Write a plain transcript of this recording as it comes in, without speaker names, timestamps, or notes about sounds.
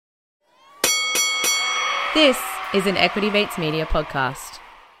This is an Equity Mates Media podcast.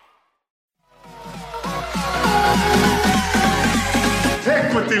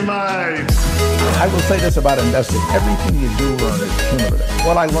 Equity Mates! I will say this about investing. Everything you do learn is cumulative.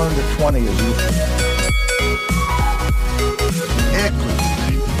 What I learned at 20 is useful. Equity.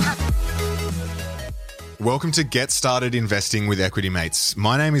 Welcome to Get Started Investing with Equity Mates.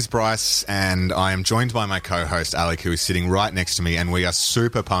 My name is Bryce and I am joined by my co-host Alec, who is sitting right next to me, and we are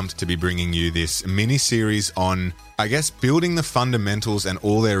super pumped to be bringing you this mini-series on, I guess, building the fundamentals and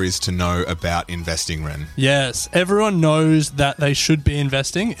all there is to know about investing, Ren. Yes, everyone knows that they should be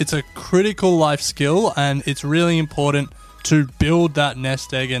investing. It's a critical life skill and it's really important to build that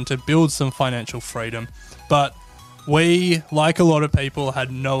nest egg and to build some financial freedom. But we, like a lot of people, had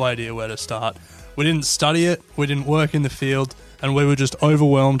no idea where to start. We didn't study it, we didn't work in the field, and we were just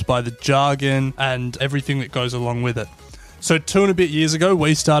overwhelmed by the jargon and everything that goes along with it. So 2 and a bit years ago,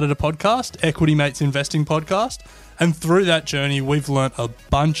 we started a podcast, Equity Mates Investing Podcast, and through that journey, we've learnt a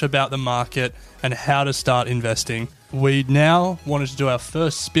bunch about the market and how to start investing. We now wanted to do our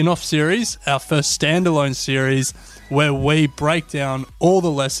first spin-off series, our first standalone series, where we break down all the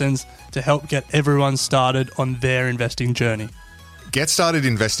lessons to help get everyone started on their investing journey. Get Started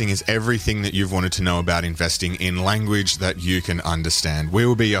Investing is everything that you've wanted to know about investing in language that you can understand. We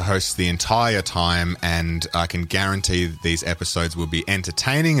will be your hosts the entire time, and I can guarantee that these episodes will be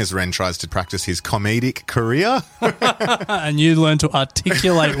entertaining as Ren tries to practice his comedic career. And you learn to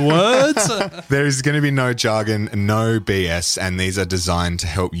articulate words. There is going to be no jargon, no BS, and these are designed to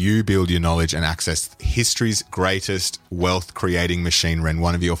help you build your knowledge and access history's greatest wealth-creating machine, Ren.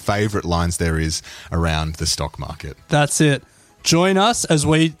 One of your favourite lines there is around the stock market. That's it. Join us as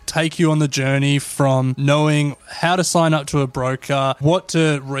we take you on the journey from knowing how to sign up to a broker, what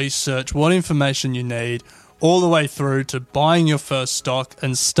to research, what information you need, all the way through to buying your first stock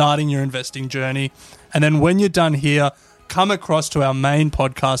and starting your investing journey. And then when you're done here, come across to our main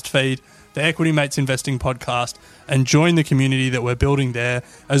podcast feed, the Equity Mates Investing Podcast, and join the community that we're building there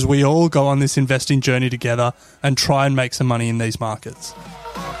as we all go on this investing journey together and try and make some money in these markets.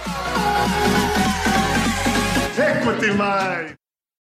 Equity Mates!